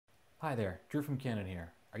Hi there, Drew from Canon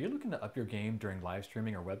here. Are you looking to up your game during live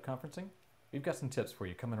streaming or web conferencing? We've got some tips for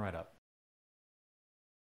you coming right up.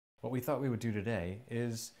 What we thought we would do today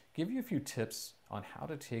is give you a few tips on how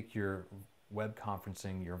to take your web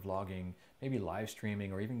conferencing, your vlogging, maybe live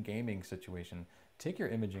streaming or even gaming situation, take your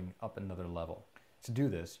imaging up another level. To do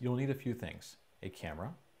this, you'll need a few things: a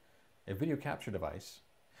camera, a video capture device,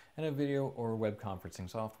 and a video or web conferencing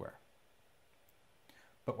software.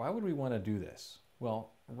 But why would we want to do this?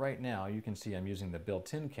 Well, right now you can see I'm using the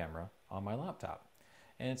built-in camera on my laptop.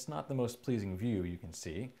 And it's not the most pleasing view you can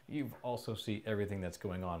see. You also see everything that's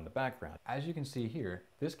going on in the background. As you can see here,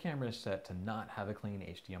 this camera is set to not have a clean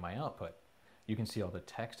HDMI output. You can see all the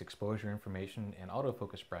text, exposure information, and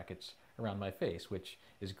autofocus brackets around my face, which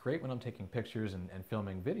is great when I'm taking pictures and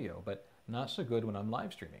filming video, but not so good when I'm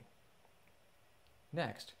live streaming.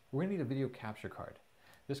 Next, we're going to need a video capture card.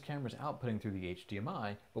 This camera is outputting through the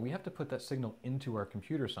HDMI, but we have to put that signal into our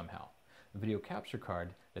computer somehow. The video capture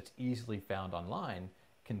card that's easily found online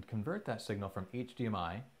can convert that signal from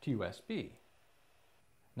HDMI to USB.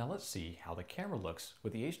 Now let's see how the camera looks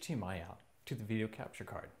with the HDMI out to the video capture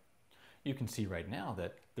card. You can see right now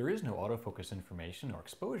that there is no autofocus information or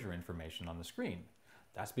exposure information on the screen.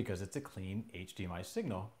 That's because it's a clean HDMI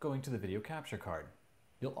signal going to the video capture card.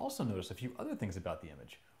 You'll also notice a few other things about the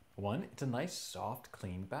image. One, it's a nice, soft,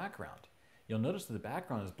 clean background. You'll notice that the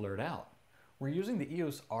background is blurred out. We're using the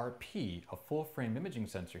EOS RP, a full-frame imaging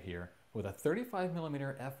sensor here, with a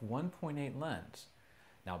 35mm f1.8 lens.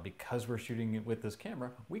 Now, because we're shooting it with this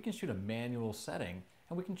camera, we can shoot a manual setting,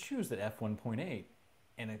 and we can choose that f1.8,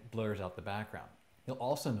 and it blurs out the background. You'll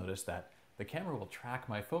also notice that the camera will track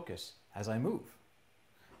my focus as I move.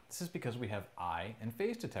 This is because we have eye and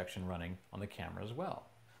face detection running on the camera as well,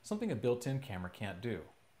 something a built-in camera can't do.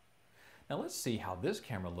 Now let's see how this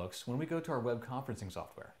camera looks when we go to our web conferencing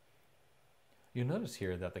software. You'll notice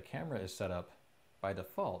here that the camera is set up by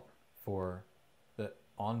default for the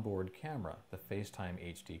onboard camera, the FaceTime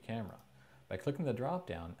HD camera. By clicking the drop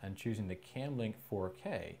down and choosing the CamLink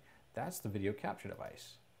 4K, that's the video capture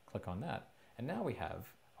device. Click on that, and now we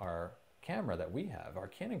have our camera that we have, our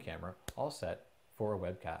Canon camera, all set for a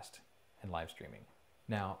webcast and live streaming.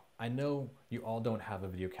 Now, I know you all don't have a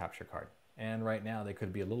video capture card, and right now they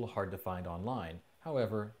could be a little hard to find online.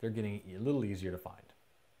 However, they're getting a little easier to find.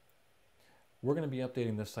 We're going to be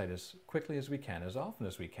updating this site as quickly as we can, as often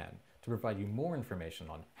as we can, to provide you more information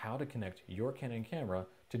on how to connect your Canon camera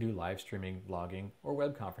to do live streaming, vlogging, or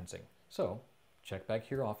web conferencing. So, check back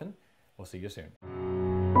here often. We'll see you soon.